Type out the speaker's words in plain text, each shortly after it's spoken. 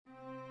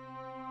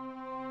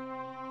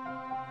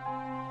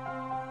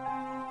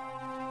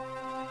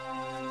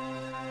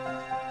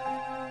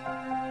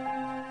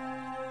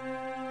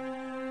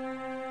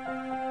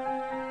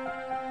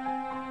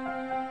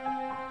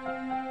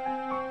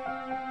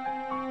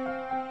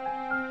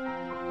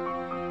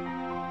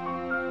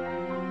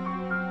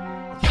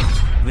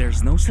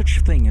There's no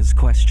such thing as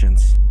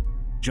questions,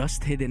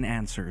 just hidden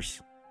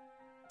answers.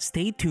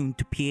 Stay tuned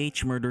to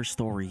PH Murder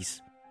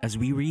Stories as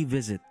we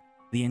revisit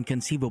the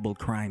inconceivable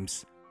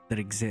crimes that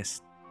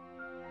exist.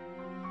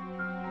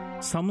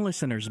 Some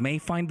listeners may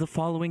find the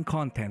following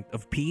content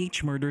of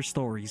PH Murder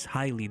Stories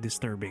highly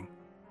disturbing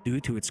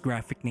due to its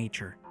graphic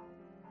nature.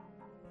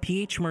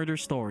 PH Murder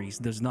Stories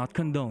does not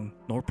condone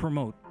nor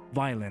promote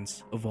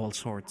violence of all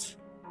sorts.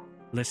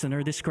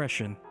 Listener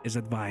discretion is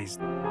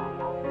advised.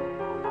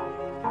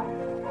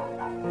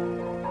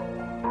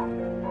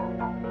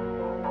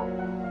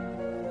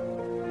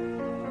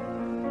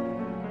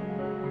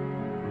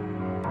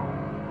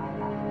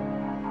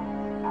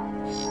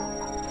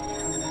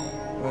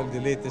 Well,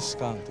 the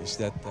latest count is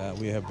that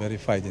we have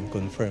verified and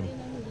confirmed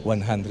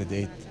 108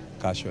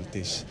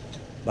 casualties.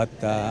 But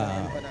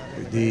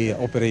the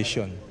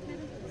operation,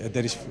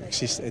 there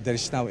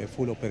is now a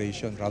full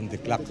operation round the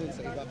clock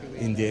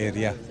in the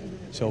area,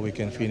 so we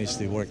can finish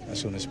the work as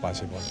soon as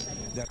possible.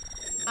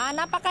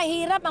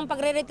 Napakahirap ang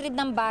pagre-retrieve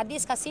ng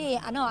bodies kasi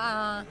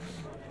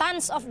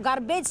tons of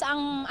garbage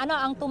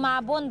ang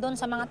tumabon doon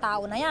sa mga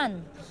tao na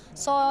yan.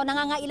 So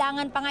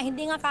nangangailangan pa nga,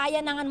 hindi nga kaya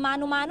ng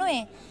mano-mano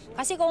eh.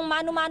 Kasi kung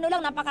mano-mano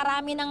lang,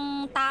 napakarami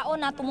ng tao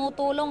na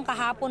tumutulong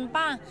kahapon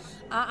pa.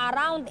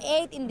 Around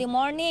 8 in the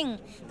morning.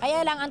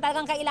 Kaya lang, ang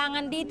talagang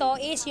kailangan dito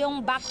is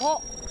yung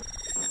backhoe.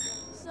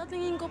 Sa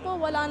tingin ko po,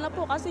 wala na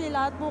po kasi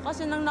lahat po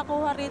kasi nang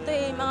nakuha rito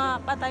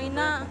mga patay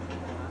na.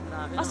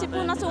 Kasi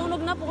po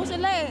nasunog na po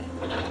sila eh.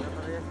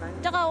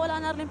 Tsaka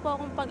wala na rin po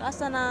akong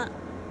pag-asa na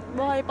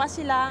buhay pa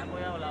sila.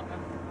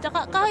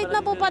 Tsaka kahit na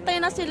po patay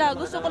na sila,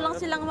 gusto ko lang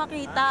silang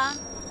makita.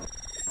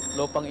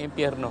 Lupang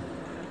impyerno.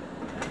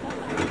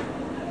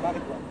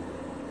 Bakit po?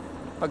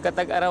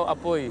 Pagkatag-araw,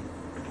 apoy.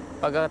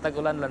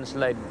 Pagkatag-ulan,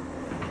 landslide.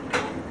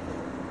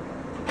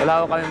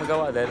 Wala ko kami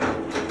magawa dahil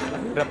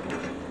mahirap.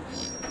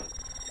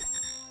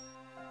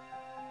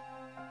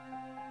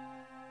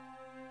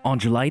 On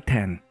July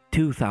 10,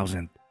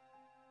 2000,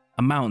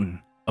 a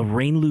mountain of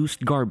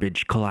rain-loosed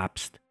garbage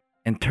collapsed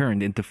and turned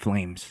into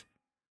flames,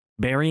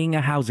 burying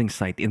a housing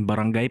site in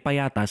Barangay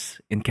Payatas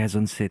in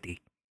Quezon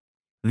City.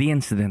 The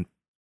incident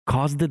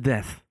caused the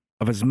death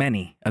of as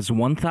many as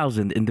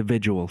 1,000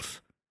 individuals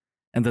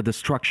and the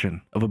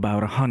destruction of about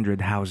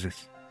 100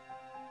 houses.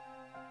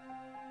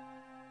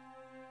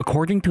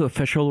 According to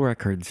official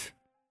records,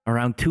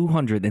 around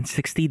 260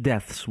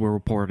 deaths were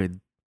reported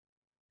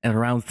and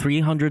around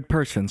 300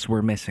 persons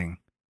were missing,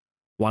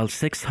 while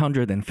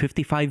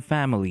 655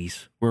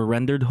 families were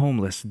rendered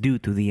homeless due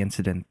to the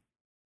incident.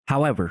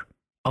 However,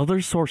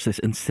 other sources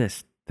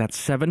insist that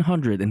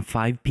 705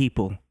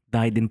 people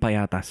died in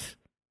Payatas,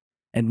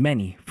 and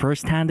many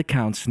first-hand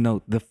accounts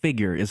note the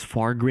figure is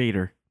far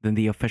greater than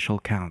the official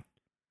count,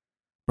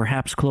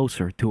 perhaps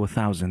closer to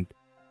 1,000.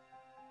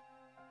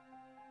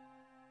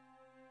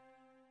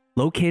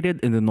 Located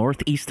in the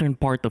northeastern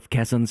part of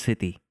Quezon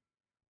City,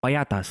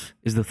 Payatas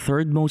is the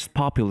third most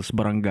populous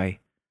barangay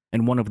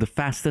and one of the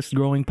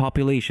fastest-growing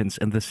populations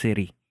in the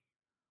city,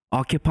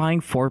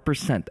 occupying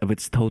 4% of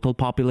its total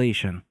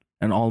population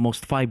and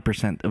almost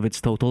 5% of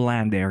its total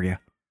land area.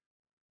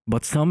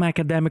 But some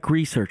academic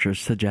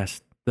researchers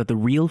suggest that the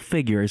real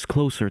figure is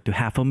closer to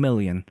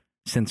 500,000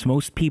 since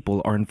most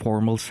people are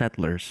informal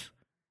settlers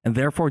and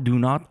therefore do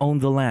not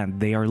own the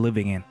land they are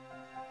living in.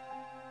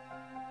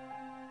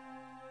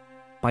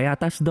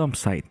 Payatas dump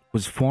site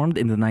was formed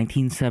in the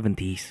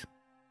 1970s.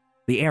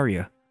 The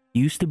area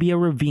used to be a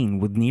ravine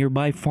with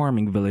nearby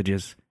farming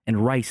villages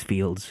and rice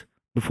fields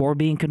before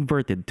being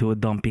converted to a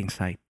dumping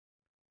site.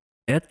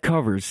 It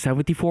covers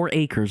 74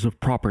 acres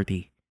of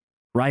property,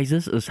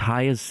 rises as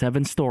high as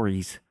 7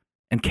 stories,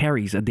 and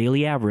carries a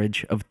daily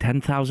average of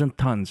 10,000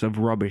 tons of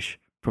rubbish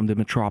from the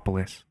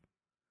metropolis.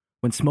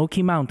 When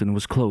Smoky Mountain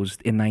was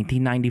closed in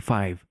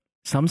 1995,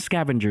 some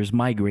scavengers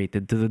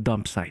migrated to the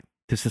dump site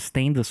to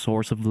sustain the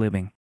source of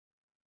living.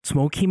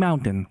 Smoky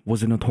Mountain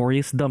was a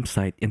notorious dump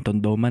site in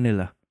Tondo,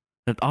 Manila,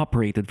 that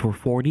operated for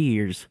 40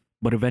 years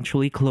but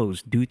eventually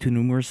closed due to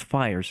numerous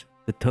fires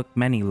that took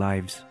many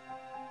lives.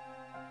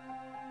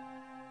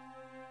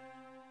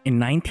 In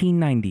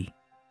 1990,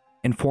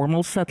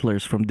 informal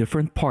settlers from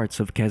different parts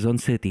of Quezon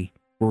City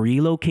were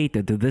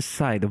relocated to this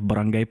side of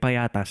Barangay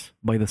Payatas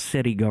by the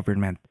city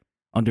government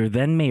under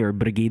then-Mayor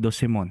Brigido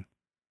Simon.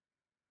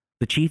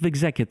 The chief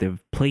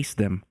executive placed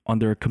them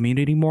under a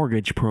community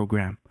mortgage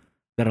program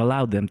that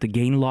allowed them to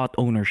gain lot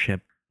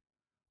ownership.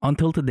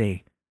 Until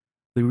today,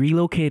 the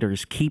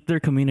relocators keep their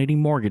community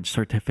mortgage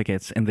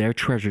certificates in their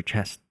treasure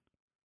chest,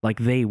 like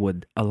they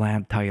would a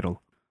land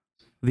title.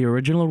 The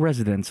original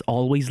residents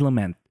always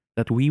lament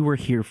that we were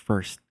here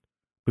first,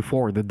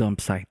 before the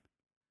dump site.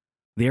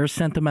 They are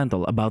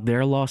sentimental about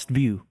their lost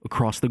view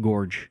across the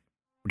gorge,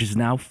 which is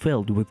now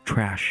filled with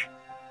trash.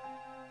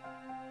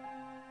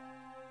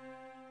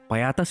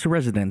 Payatas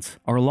residents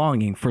are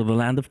longing for the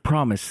land of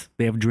promise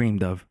they have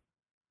dreamed of,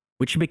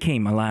 which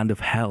became a land of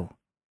hell.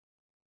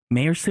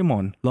 Mayor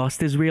Simon lost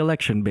his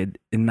re-election bid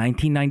in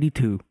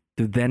 1992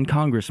 to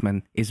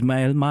then-Congressman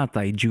Ismael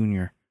Matay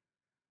Jr.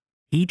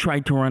 He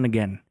tried to run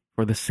again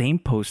for the same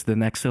post the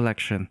next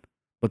election,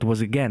 but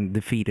was again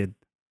defeated.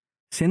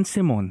 Since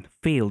Simon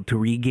failed to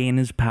regain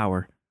his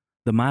power,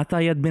 the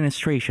Matay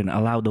administration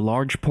allowed a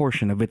large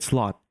portion of its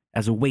lot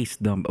as a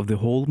waste dump of the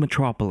whole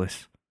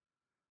metropolis.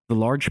 The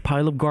large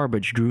pile of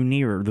garbage drew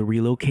nearer the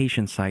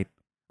relocation site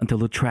until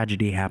the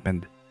tragedy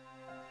happened.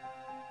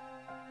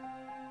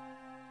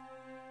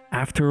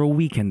 After a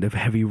weekend of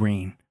heavy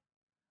rain,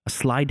 a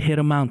slide hit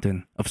a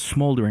mountain of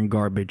smoldering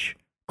garbage,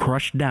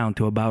 crushed down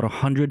to about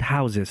 100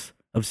 houses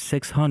of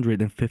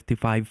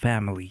 655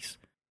 families.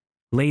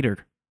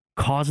 Later,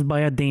 caused by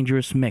a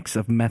dangerous mix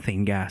of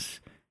methane gas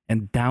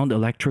and downed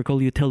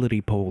electrical utility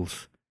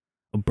poles,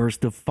 a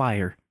burst of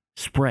fire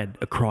spread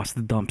across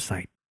the dump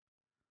site.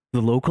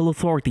 The local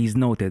authorities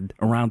noted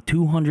around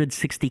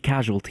 260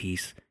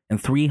 casualties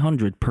and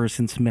 300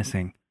 persons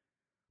missing,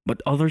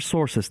 but other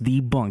sources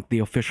debunked the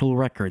official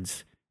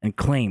records and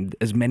claimed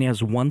as many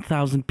as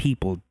 1,000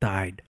 people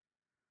died.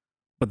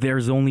 But there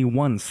is only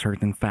one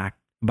certain fact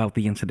about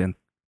the incident.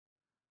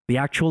 The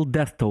actual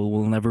death toll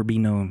will never be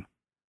known.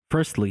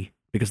 Firstly,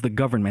 because the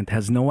government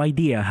has no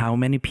idea how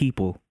many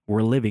people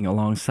were living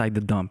alongside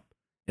the dump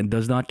and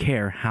does not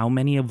care how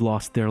many have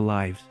lost their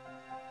lives.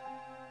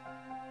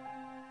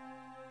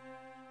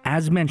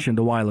 As mentioned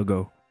a while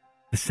ago,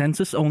 the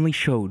census only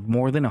showed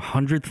more than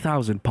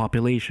 100,000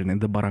 population in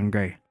the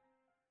barangay.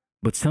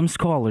 But some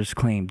scholars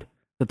claimed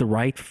that the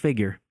right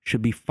figure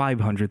should be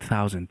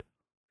 500,000.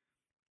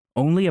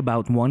 Only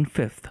about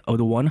 1/5 of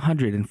the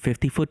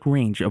 150-foot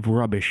range of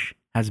rubbish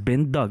has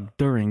been dug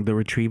during the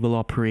retrieval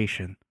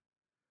operation.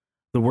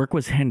 The work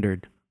was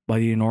hindered by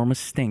the enormous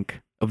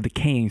stink of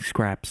decaying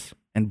scraps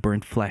and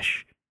burnt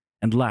flesh,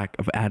 and lack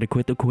of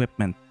adequate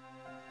equipment.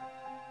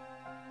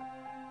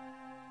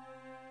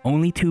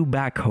 Only 2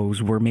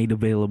 backhoes were made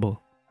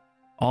available.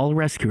 All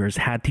rescuers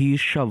had to use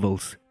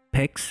shovels,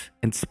 picks,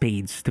 and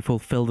spades to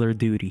fulfill their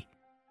duty.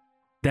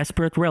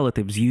 Desperate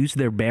relatives used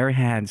their bare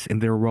hands in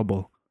their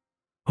rubble,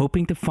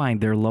 hoping to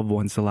find their loved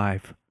ones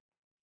alive.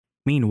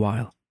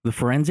 Meanwhile, the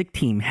forensic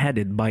team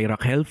headed by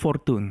Raquel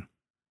Fortun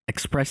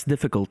expressed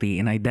difficulty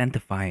in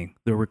identifying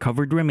the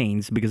recovered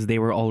remains because they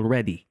were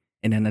already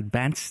in an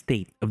advanced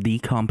state of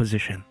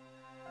decomposition.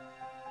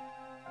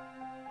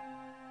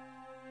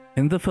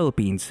 In the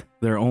Philippines,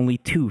 there are only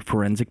 2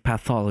 forensic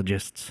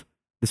pathologists,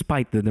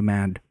 despite the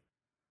demand,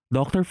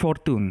 Dr.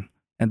 Fortun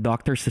and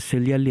Dr.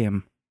 Cecilia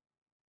Lim.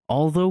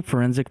 Although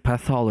forensic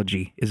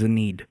pathology is a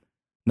need,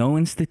 no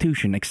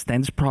institution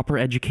extends proper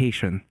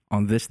education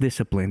on this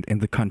discipline in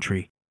the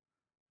country.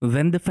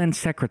 Then Defense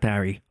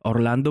Secretary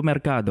Orlando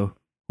Mercado,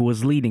 who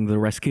was leading the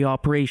rescue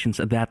operations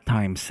at that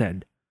time,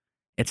 said,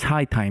 "It's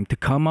high time to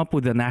come up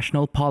with a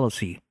national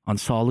policy on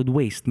solid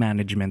waste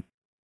management.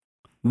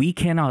 We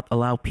cannot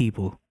allow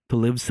people to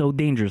live so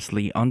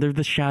dangerously under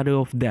the shadow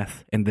of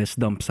death in this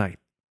dump site.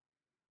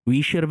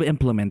 We should have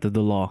implemented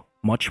the law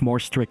much more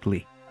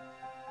strictly."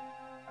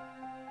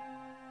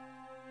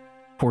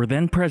 For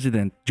then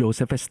President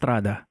Joseph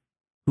Estrada,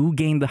 who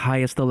gained the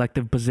highest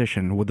elective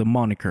position with the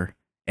moniker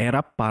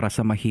 "Erap para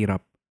sa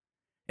mahirap,"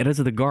 it is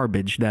the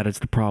garbage that is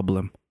the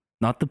problem,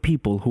 not the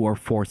people who are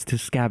forced to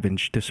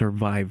scavenge to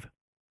survive.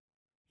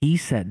 He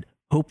said,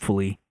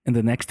 hopefully, in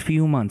the next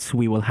few months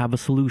we will have a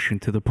solution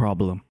to the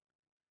problem.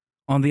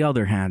 On the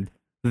other hand,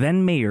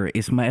 then Mayor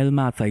Ismael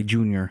Matay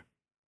Jr.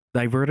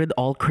 diverted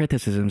all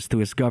criticisms to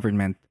his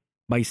government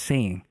by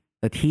saying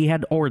that he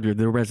had ordered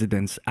the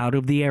residents out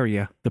of the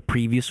area the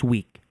previous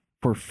week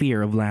for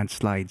fear of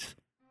landslides,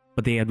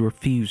 but they had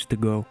refused to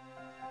go.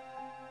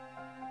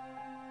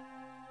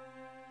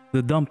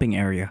 The dumping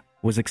area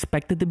was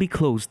expected to be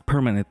closed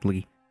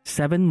permanently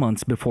 7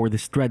 months before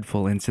this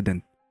dreadful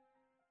incident,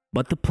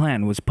 but the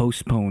plan was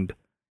postponed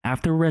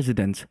after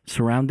residents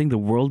surrounding the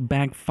World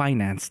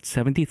Bank-financed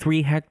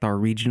 73-hectare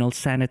regional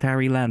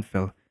sanitary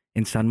landfill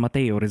in San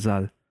Mateo,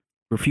 Rizal,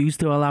 refused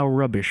to allow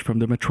rubbish from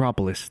the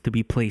metropolis to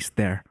be placed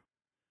there.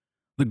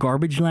 The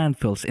garbage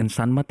landfills in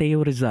San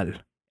Mateo, Rizal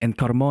and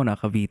Carmona,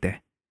 Cavite,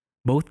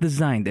 both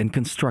designed and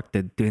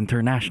constructed to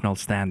international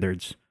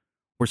standards,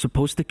 were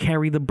supposed to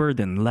carry the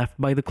burden left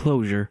by the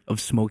closure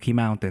of Smoky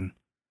Mountain,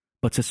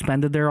 but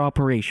suspended their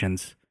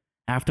operations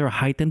after a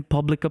heightened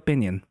public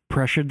opinion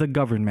pressured the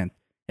government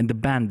and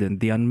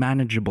abandoned the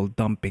unmanageable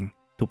dumping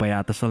to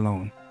Payatas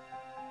alone.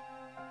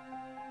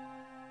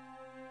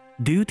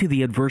 Due to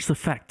the adverse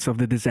effects of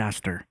the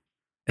disaster,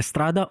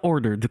 Estrada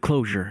ordered the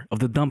closure of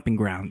the dumping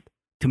ground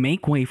to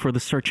make way for the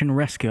search and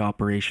rescue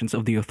operations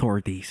of the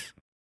authorities.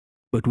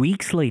 But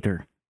weeks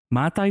later,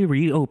 Matay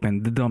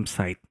reopened the dump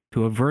site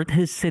to avert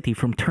his city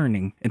from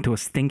turning into a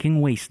stinking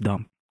waste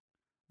dump.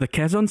 The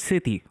Quezon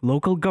City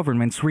local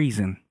government's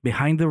reason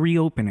behind the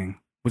reopening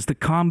was to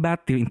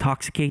combat the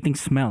intoxicating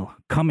smell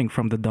coming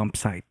from the dump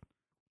site,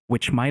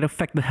 which might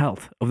affect the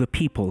health of the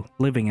people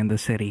living in the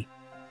city.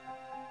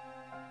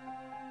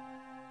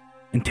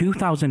 In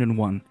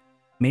 2001,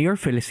 Mayor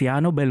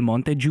Feliciano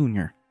Belmonte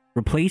Jr.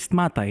 replaced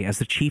Matay as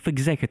the chief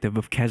executive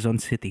of Quezon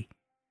City.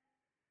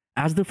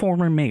 As the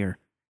former mayor,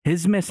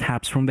 his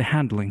mishaps from the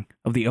handling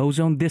of the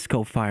ozone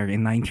disco fire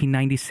in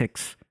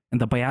 1996 and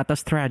the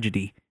Payatas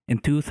tragedy in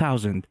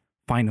 2000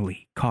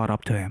 finally caught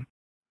up to him.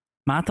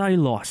 Matay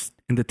lost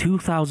in the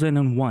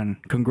 2001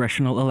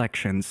 congressional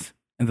elections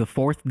in the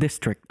 4th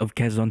District of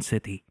Quezon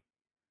City.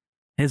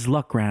 His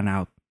luck ran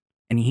out,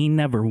 and he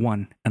never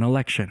won an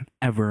election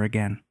ever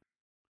again.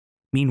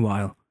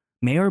 Meanwhile,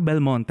 Mayor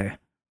Belmonte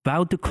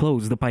vowed to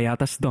close the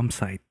Payatas dump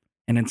site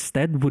and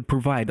instead would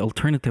provide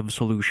alternative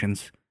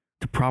solutions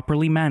to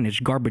properly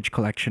manage garbage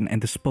collection and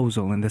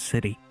disposal in the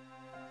city.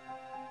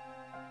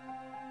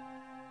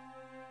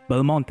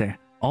 Belmonte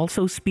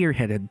also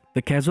spearheaded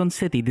the Quezon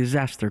City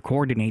Disaster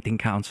Coordinating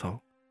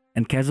Council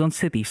and Quezon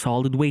City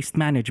Solid Waste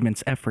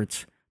Management's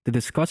efforts to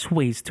discuss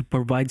ways to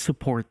provide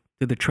support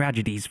to the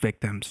tragedy's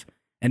victims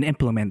and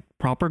implement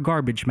proper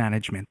garbage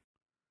management.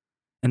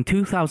 In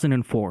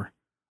 2004,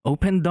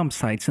 open dump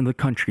sites in the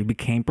country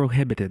became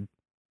prohibited.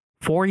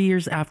 4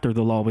 years after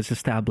the law was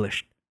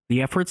established,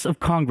 the efforts of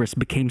Congress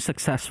became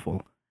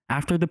successful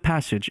after the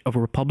passage of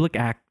Republic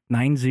Act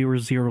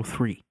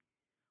 9003,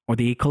 or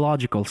the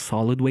Ecological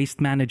Solid Waste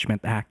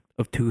Management Act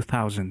of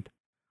 2000.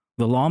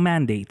 The law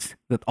mandates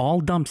that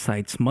all dump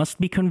sites must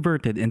be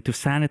converted into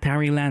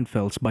sanitary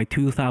landfills by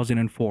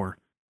 2004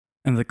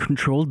 and the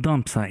controlled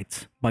dump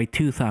sites by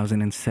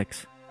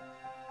 2006.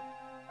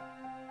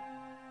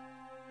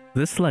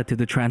 This led to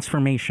the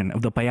transformation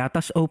of the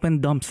Payatas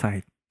open dump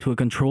site to a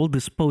controlled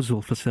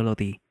disposal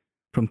facility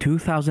from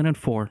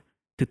 2004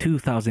 to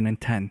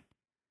 2010.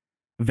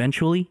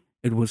 Eventually,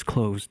 it was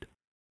closed.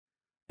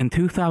 In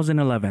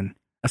 2011,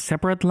 a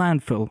separate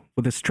landfill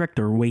with a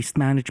stricter waste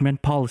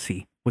management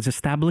policy was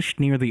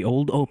established near the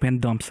old open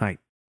dump site.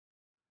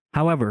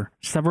 However,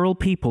 several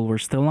people were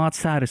still not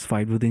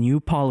satisfied with the new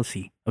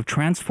policy of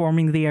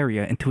transforming the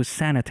area into a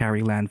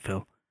sanitary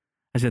landfill,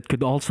 as it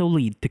could also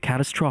lead to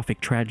catastrophic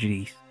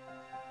tragedies.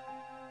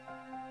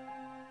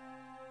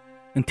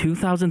 In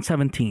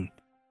 2017,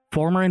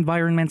 former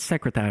Environment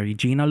Secretary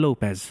Gina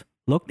Lopez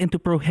looked into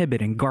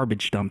prohibiting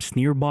garbage dumps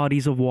near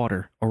bodies of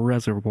water or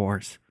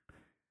reservoirs,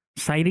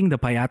 citing the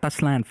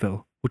Payatas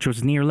landfill, which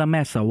was near La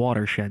Mesa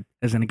watershed,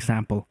 as an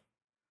example.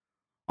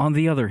 On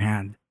the other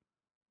hand,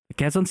 the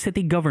Quezon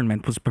City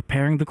government was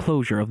preparing the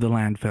closure of the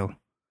landfill,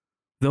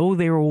 though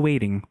they were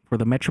waiting for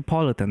the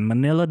Metropolitan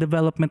Manila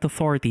Development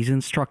Authority's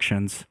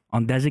instructions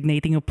on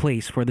designating a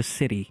place for the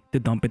city to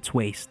dump its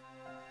waste.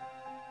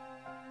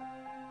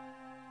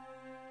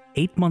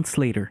 8 months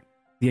later,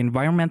 the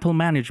Environmental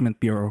Management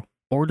Bureau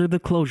ordered the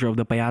closure of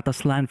the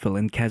Payatas landfill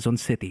in Quezon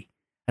City,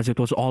 as it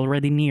was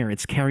already near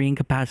its carrying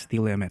capacity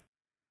limit.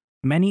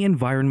 Many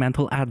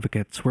environmental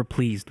advocates were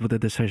pleased with the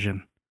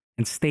decision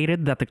and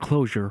stated that the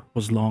closure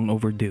was long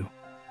overdue.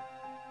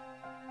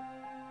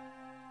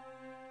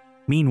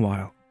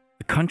 Meanwhile,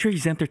 the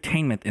country's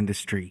entertainment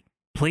industry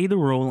played a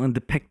role in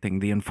depicting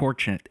the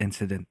unfortunate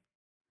incident.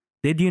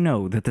 Did you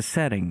know that the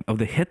setting of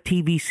the hit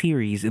TV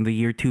series in the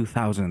year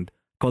 2000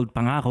 called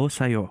Pangako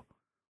Sa'yo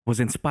was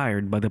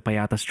inspired by the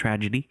Payatas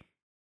tragedy?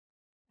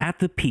 At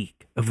the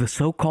peak of the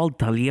so-called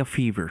Thalia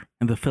fever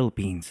in the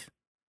Philippines,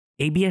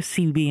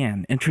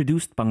 ABS-CBN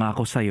introduced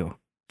Pangako Sa'yo,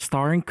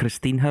 starring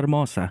Christine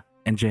Hermosa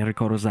and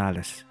Jericho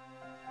Rosales.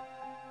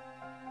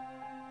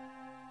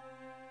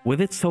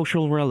 With its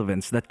social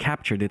relevance that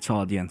captured its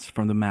audience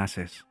from the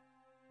masses,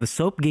 the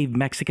soap gave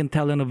Mexican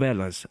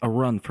telenovelas a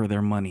run for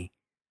their money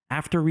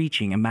after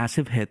reaching a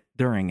massive hit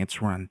during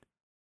its run.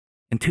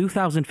 In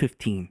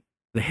 2015,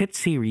 the hit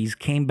series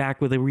came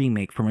back with a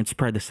remake from its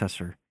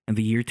predecessor in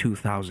the year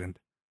 2000.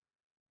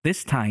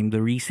 This time,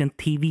 the recent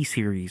TV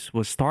series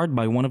was starred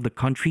by one of the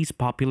country's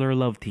popular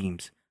love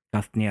teams,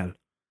 Kathniel,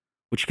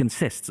 which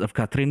consists of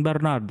Catherine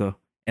Bernardo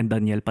and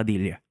Daniel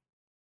Padilla.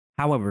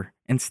 However,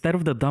 instead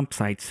of the dump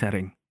site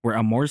setting where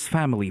Amor's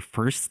family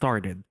first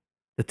started,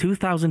 the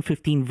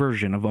 2015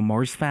 version of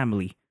Amor's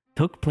family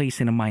took place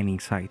in a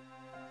mining site.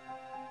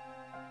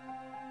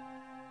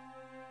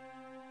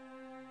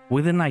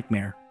 With a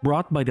nightmare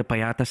brought by the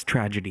Payatas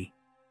tragedy,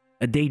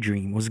 a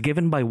daydream was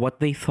given by what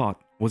they thought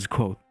was,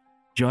 quote,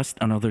 just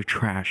another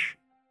trash,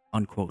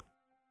 unquote.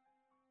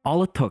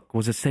 All it took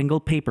was a single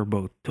paper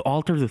boat to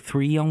alter the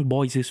three young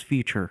boys'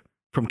 future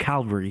from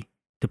Calvary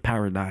to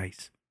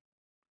paradise.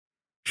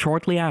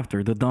 Shortly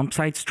after the dump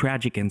site's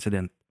tragic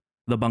incident,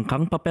 the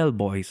Bangkang Papel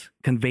boys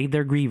conveyed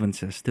their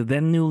grievances to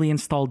then newly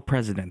installed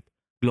President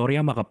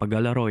Gloria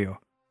Macapagal-Arroyo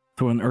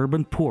through an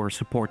urban poor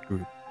support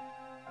group.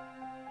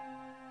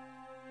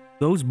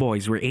 Those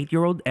boys were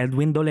 8-year-old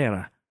Edwin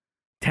Dolera,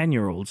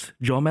 10-year-olds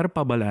Jomer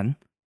Pabalan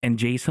and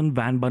Jason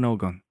Van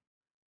Banogon.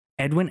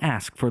 Edwin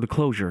asked for the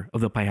closure of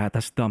the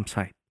Payatas dump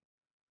site.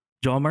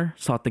 Jomer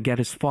sought to get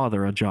his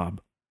father a job,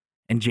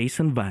 and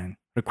Jason Van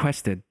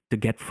requested to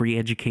get free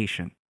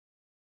education.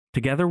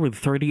 Together with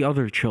 30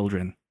 other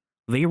children,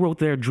 they wrote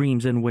their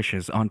dreams and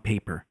wishes on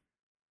paper.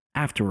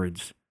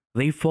 Afterwards,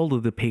 they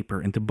folded the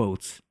paper into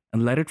boats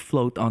and let it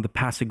float on the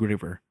Pasig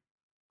River,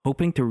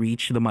 hoping to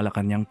reach the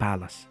Malacanang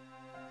Palace.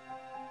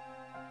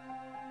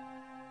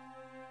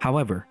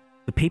 However,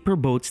 the paper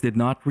boats did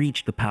not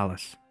reach the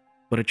palace,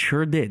 but it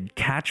sure did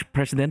catch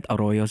President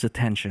Arroyo's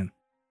attention.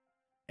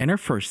 In her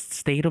first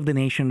State of the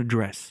Nation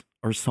address,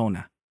 or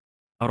SONA,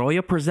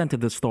 Arroyo presented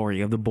the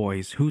story of the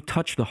boys who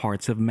touched the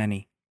hearts of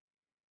many.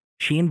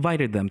 she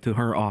invited them to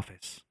her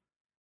office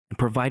and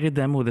provided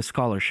them with a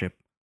scholarship,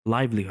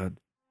 livelihood,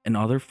 and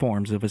other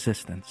forms of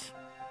assistance.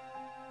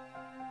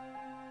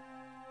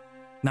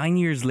 9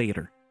 years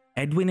later,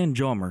 Edwin and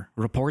Jomer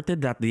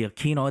reported that the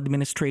Aquino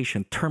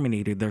administration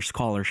terminated their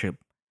scholarship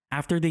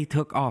after they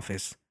took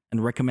office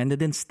and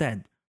recommended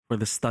instead for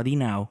the Study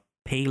Now,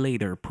 Pay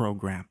Later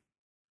program.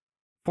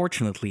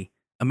 Fortunately,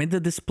 amid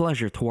the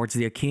displeasure towards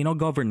the Aquino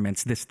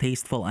government's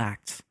distasteful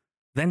acts,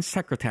 then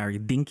Secretary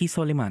Dinky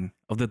Soliman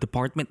of the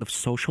Department of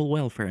Social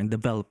Welfare and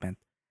Development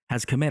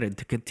has committed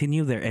to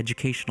continue their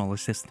educational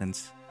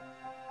assistance.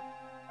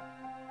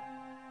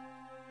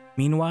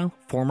 Meanwhile,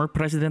 former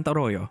President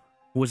Arroyo,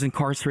 who was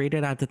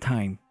incarcerated at the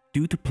time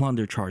due to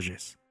plunder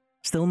charges,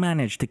 still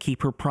managed to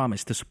keep her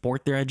promise to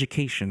support their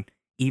education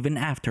even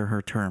after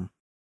her term.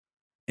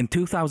 In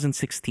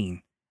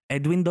 2016,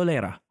 Edwin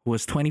Dolera, who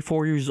was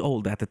 24 years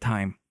old at the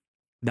time,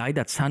 died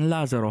at San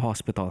Lazaro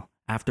Hospital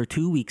after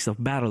 2 weeks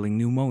of battling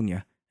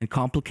pneumonia and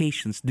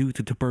complications due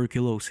to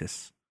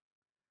tuberculosis.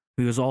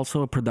 He was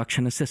also a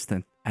production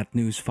assistant at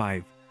News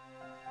 5.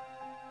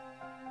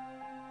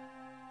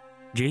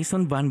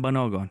 Jason Van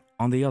Banogon,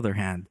 on the other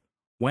hand,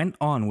 went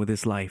on with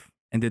his life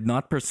and did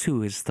not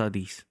pursue his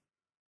studies.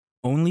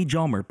 Only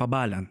Jomer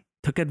Pabalan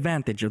took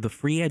advantage of the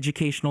free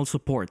educational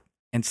support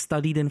and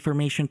studied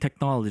information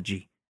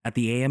technology at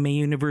the AMA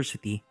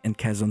University in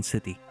Quezon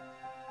City.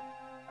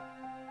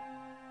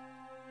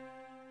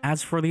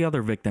 As for the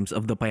other victims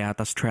of the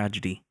Payatas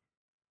tragedy,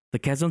 the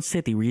Quezon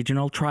City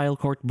Regional Trial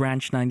Court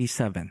Branch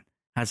 97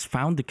 has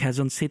found the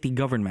Quezon City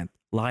government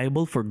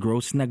liable for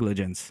gross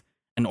negligence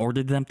and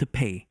ordered them to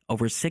pay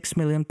over 6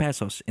 million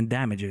pesos in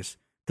damages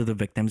to the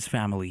victims'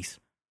 families.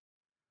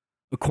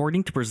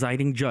 According to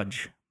presiding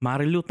judge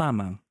Marilu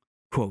Tamang,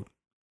 quote,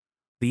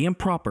 "The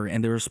improper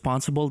and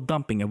irresponsible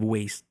dumping of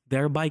waste,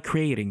 thereby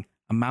creating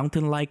a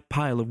mountain-like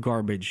pile of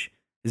garbage,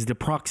 is the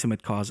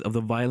proximate cause of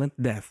the violent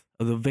death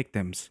of the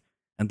victims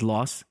and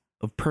loss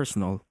of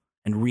personal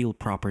and real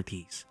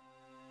properties."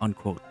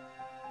 Unquote.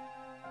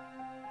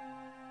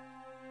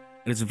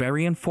 It is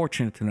very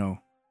unfortunate to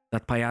know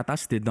that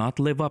Payatas did not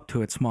live up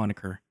to its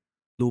moniker,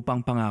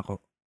 Lupang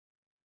Pangako.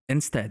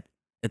 Instead,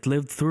 it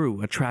lived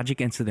through a tragic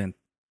incident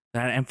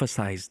that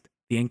emphasized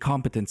the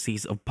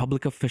incompetencies of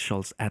public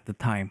officials at the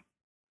time.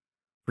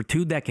 For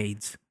 2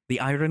 decades, the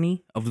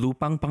irony of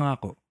Lupang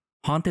Pangako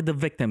haunted the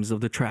victims of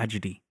the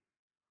tragedy.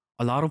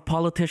 A lot of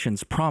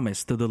politicians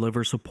promised to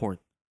deliver support,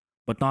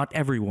 but not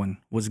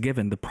everyone was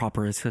given the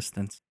proper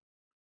assistance.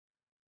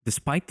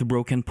 Despite the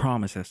broken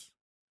promises,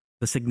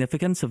 the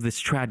significance of this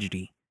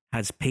tragedy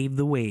has paved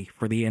the way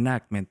for the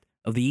enactment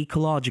of the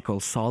Ecological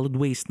Solid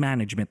Waste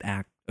Management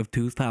Act of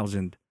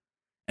 2000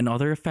 and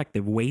other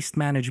effective waste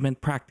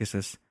management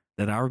practices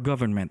that our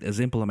government is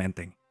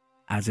implementing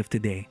as of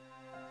today.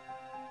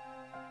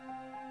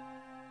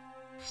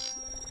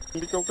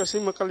 Hindi ko kasi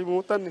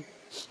makalimutan eh.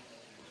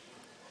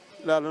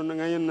 Lalo na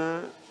ngayon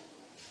na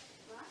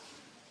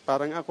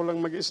parang ako lang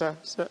mag-isa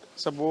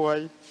sa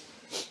buhay.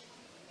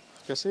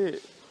 Kasi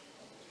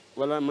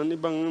wala man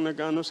ibang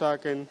nag-ano sa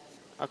akin.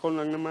 Ako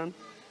lang naman.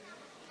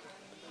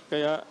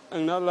 Kaya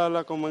ang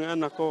naalala ko mga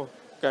anak ko,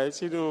 kahit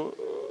sino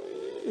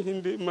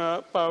hindi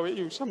mapawi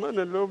yung sama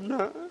ng loob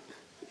na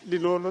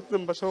dinulot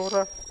ng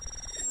basura.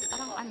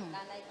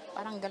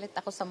 Parang galit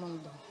ako sa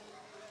mundo.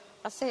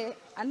 Kasi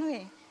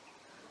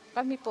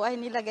kami po ay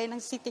nilagay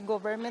ng city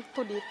government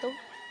po dito.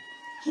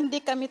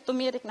 Hindi kami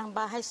tumirik ng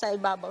bahay sa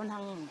ibabaw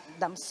ng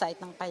dump site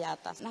ng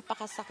Payatas.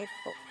 Napakasakit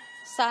po.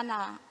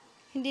 Sana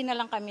hindi na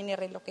lang kami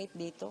nirelocate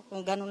dito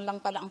kung ganun lang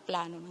pala ang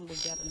plano ng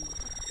gobyerno.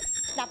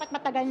 Dapat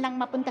matagal nang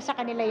mapunta sa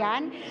kanila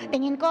yan.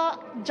 Tingin ko,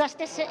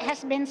 justice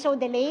has been so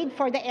delayed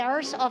for the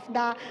heirs of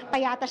the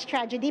Payatas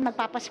tragedy.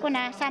 Magpapasko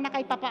na. Sana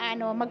kahit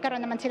papaano,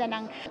 magkaroon naman sila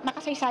ng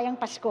makasaysayang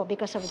Pasko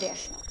because of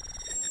this.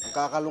 Ang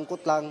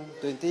kakalungkot lang,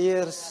 20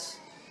 years,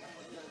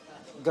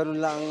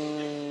 ganun lang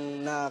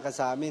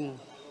nakasamin.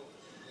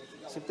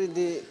 Siyempre,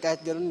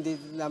 kahit ganun, hindi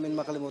namin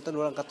makalimutan.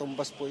 Walang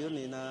katumbas po yun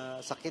na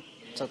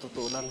sakit sa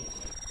totoo lang.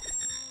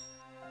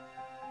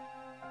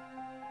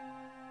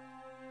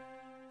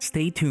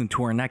 Stay tuned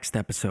to our next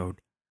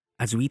episode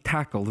as we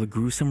tackle the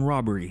gruesome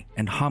robbery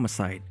and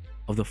homicide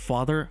of the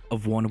father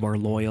of one of our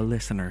loyal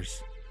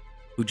listeners,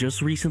 who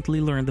just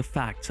recently learned the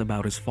facts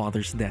about his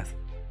father's death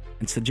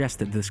and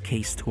suggested this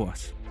case to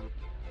us.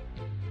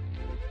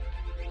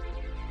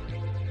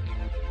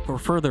 For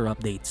further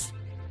updates,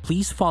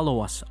 please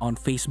follow us on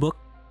Facebook,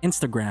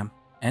 Instagram,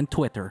 and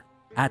Twitter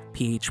at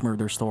PH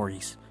Murder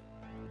Stories,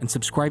 and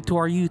subscribe to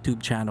our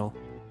YouTube channel,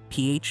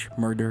 PH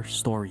Murder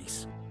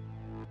Stories.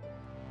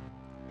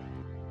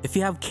 If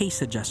you have case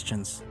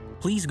suggestions,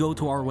 please go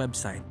to our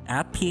website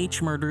at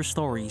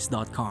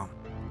phmurderstories.com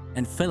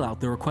and fill out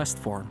the request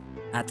form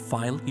at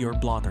File Your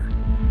Blotter.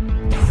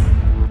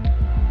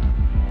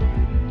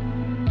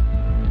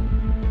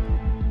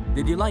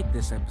 Did you like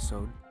this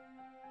episode?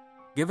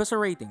 Give us a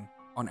rating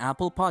on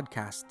Apple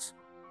Podcasts,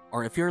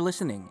 or if you're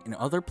listening in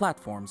other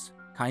platforms,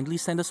 kindly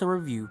send us a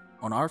review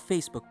on our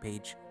Facebook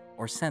page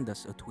or send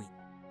us a tweet.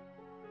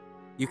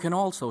 You can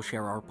also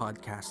share our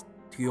podcast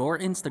to your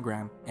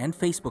Instagram and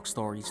Facebook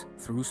stories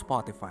through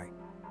Spotify.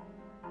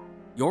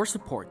 Your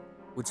support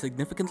would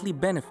significantly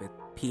benefit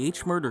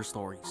PH Murder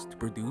Stories to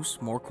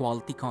produce more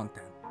quality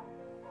content.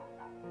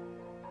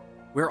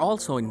 We're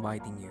also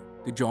inviting you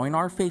to join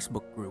our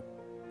Facebook group,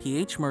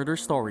 PH Murder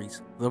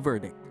Stories: The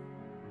Verdict,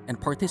 and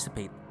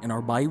participate in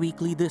our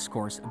bi-weekly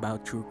discourse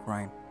about true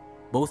crime,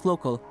 both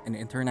local and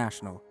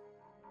international.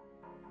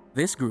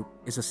 This group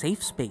is a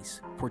safe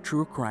space for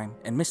true crime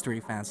and mystery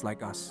fans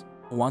like us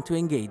who want to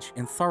engage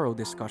in thorough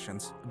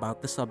discussions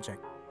about the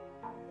subject.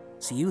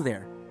 See you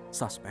there,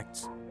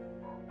 suspects.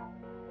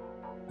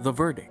 The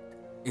verdict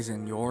is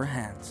in your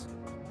hands.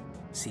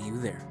 See you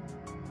there.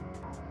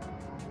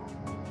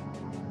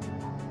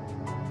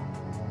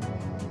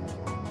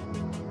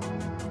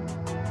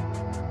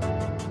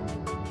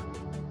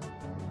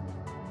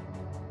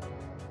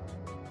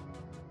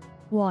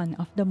 One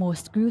of the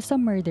most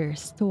gruesome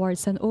murders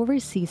towards an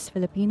overseas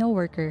Filipino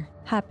worker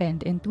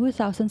happened in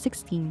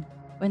 2016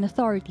 when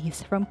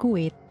authorities from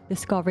Kuwait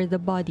discovered the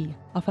body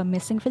of a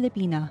missing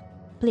Filipina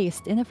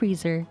placed in a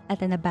freezer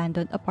at an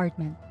abandoned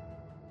apartment.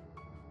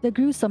 The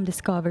gruesome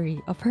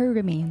discovery of her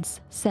remains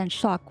sent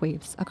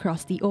shockwaves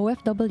across the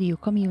OFW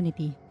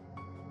community.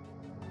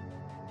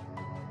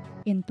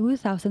 In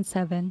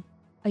 2007,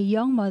 a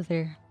young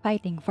mother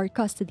fighting for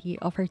custody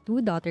of her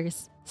 2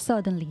 daughters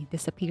suddenly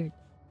disappeared.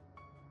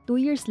 2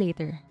 years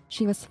later,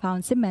 she was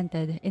found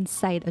cemented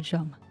inside a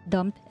drum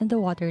dumped in the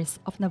waters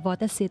of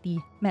Navotas City,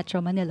 Metro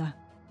Manila.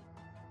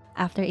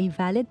 After a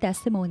valid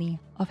testimony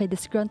of a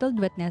disgruntled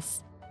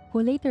witness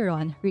who later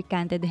on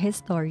recanted his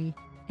story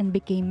and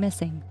became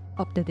missing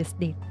up to this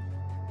date.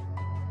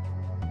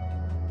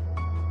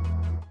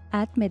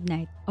 At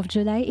midnight of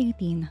July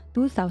 18,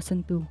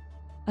 2002,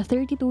 a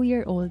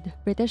 32-year-old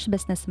British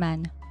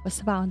businessman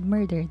was found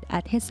murdered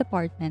at his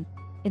apartment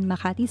in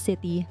Makati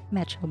City,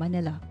 Metro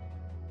Manila.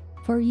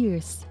 For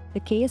years, the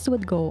case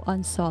would go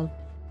unsolved,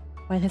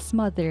 while his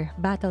mother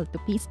battled to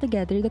piece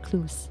together the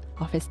clues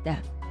of his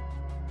death.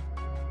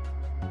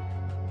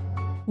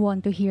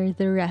 Want to hear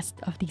the rest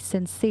of these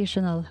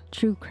sensational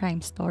true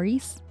crime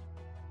stories?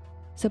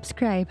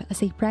 Subscribe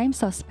as a prime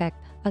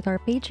suspect at our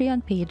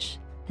Patreon page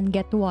and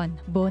get one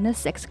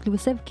bonus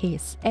exclusive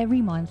case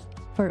every month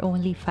for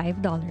only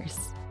 $5.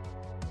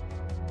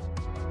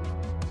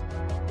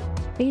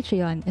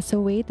 Patreon is a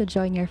way to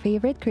join your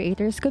favorite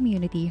creators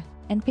community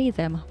and pay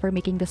them for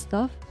making the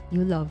stuff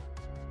you love.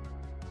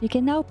 You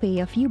can now pay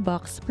a few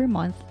bucks per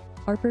month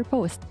or per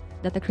post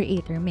that the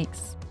creator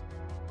makes.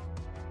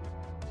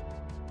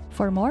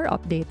 For more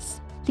updates,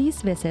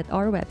 please visit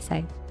our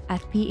website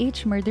at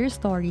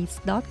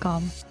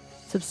phmurderstories.com,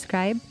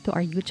 subscribe to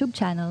our YouTube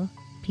channel,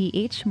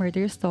 PH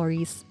Murder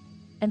Stories,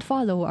 and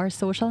follow our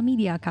social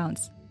media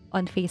accounts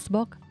on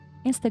Facebook,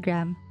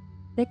 Instagram,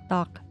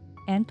 TikTok,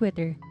 and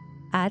Twitter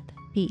at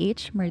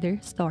PH Murder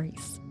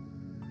Stories.